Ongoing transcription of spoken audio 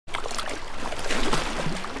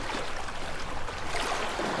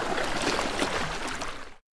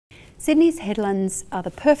Sydney's headlands are the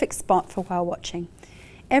perfect spot for whale watching.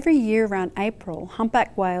 Every year around April,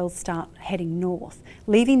 humpback whales start heading north,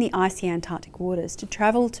 leaving the icy Antarctic waters to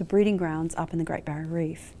travel to breeding grounds up in the Great Barrier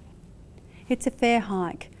Reef. It's a fair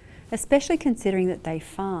hike, especially considering that they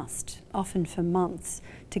fast, often for months,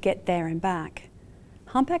 to get there and back.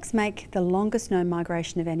 Humpbacks make the longest known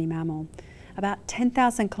migration of any mammal, about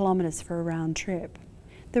 10,000 kilometres for a round trip.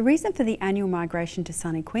 The reason for the annual migration to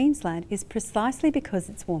sunny Queensland is precisely because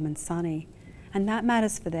it's warm and sunny, and that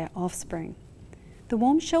matters for their offspring. The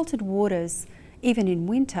warm sheltered waters, even in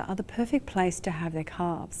winter, are the perfect place to have their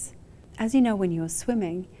calves. As you know, when you're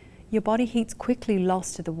swimming, your body heat's quickly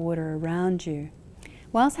lost to the water around you.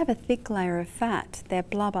 Whales have a thick layer of fat, their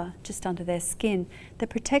blubber, just under their skin, that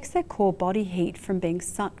protects their core body heat from being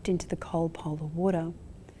sucked into the cold polar water.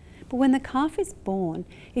 But when the calf is born,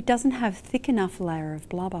 it doesn't have thick enough layer of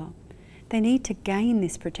blubber. They need to gain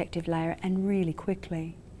this protective layer, and really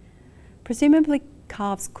quickly. Presumably,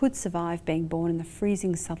 calves could survive being born in the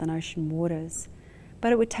freezing Southern Ocean waters,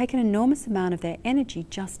 but it would take an enormous amount of their energy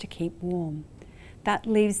just to keep warm. That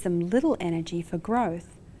leaves them little energy for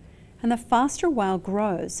growth. And the faster a whale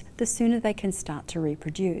grows, the sooner they can start to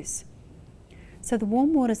reproduce. So the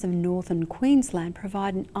warm waters of northern Queensland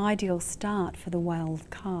provide an ideal start for the whale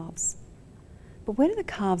calves. But where do the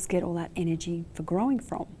calves get all that energy for growing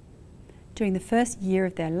from? During the first year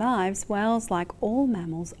of their lives, whales, like all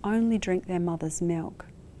mammals, only drink their mother's milk.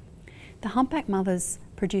 The humpback mothers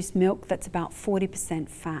produce milk that's about 40%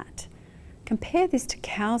 fat. Compare this to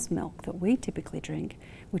cow's milk that we typically drink,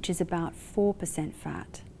 which is about 4%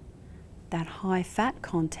 fat. That high fat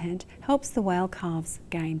content helps the whale calves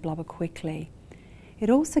gain blubber quickly. It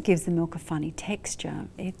also gives the milk a funny texture.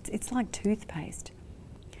 It's like toothpaste.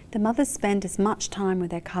 The mothers spend as much time with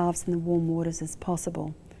their calves in the warm waters as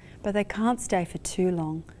possible, but they can't stay for too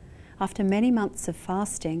long. After many months of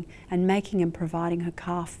fasting and making and providing her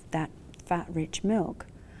calf that fat-rich milk,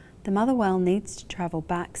 the mother whale needs to travel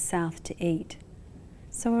back south to eat.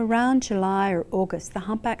 So around July or August, the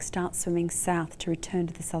humpbacks start swimming south to return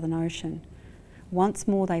to the Southern Ocean. Once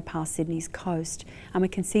more they pass Sydney's coast, and we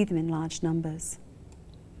can see them in large numbers.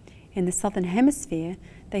 In the Southern Hemisphere,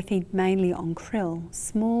 they feed mainly on krill,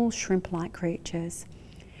 small shrimp-like creatures.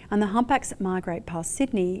 And the humpbacks that migrate past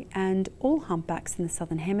Sydney, and all humpbacks in the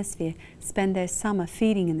Southern Hemisphere, spend their summer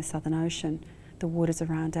feeding in the Southern Ocean, the waters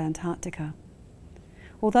around Antarctica.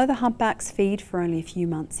 Although the humpbacks feed for only a few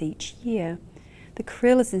months each year, the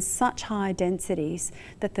krill is in such high densities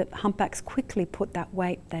that the humpbacks quickly put that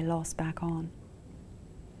weight they lost back on.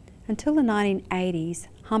 Until the 1980s,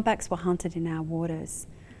 humpbacks were hunted in our waters.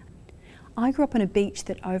 I grew up on a beach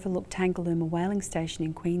that overlooked Tangalooma Whaling Station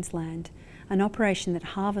in Queensland, an operation that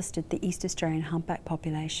harvested the East Australian humpback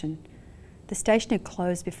population. The station had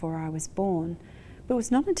closed before I was born, but it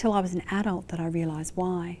was not until I was an adult that I realised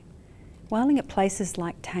why. Whaling at places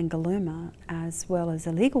like Tangalooma, as well as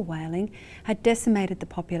illegal whaling, had decimated the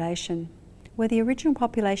population. Where the original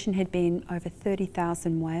population had been over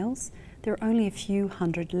 30,000 whales, there are only a few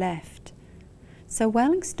hundred left. So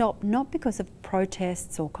whaling stopped not because of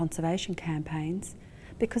protests or conservation campaigns,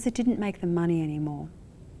 because it didn't make them money anymore.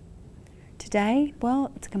 Today,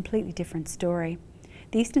 well, it's a completely different story.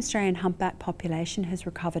 The Eastern Australian humpback population has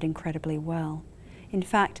recovered incredibly well. In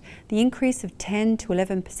fact, the increase of 10 to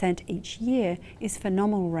 11% each year is a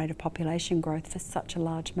phenomenal rate of population growth for such a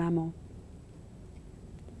large mammal.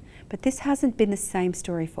 But this hasn't been the same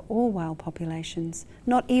story for all whale populations,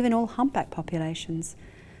 not even all humpback populations.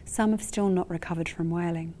 Some have still not recovered from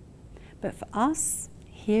whaling. But for us,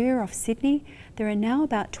 here off Sydney, there are now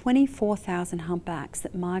about 24,000 humpbacks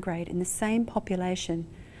that migrate in the same population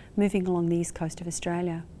moving along the east coast of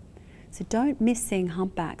Australia. So don't miss seeing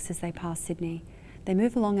humpbacks as they pass Sydney. They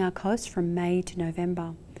move along our coast from May to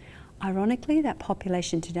November. Ironically, that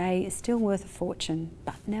population today is still worth a fortune,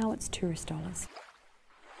 but now it's tourist dollars.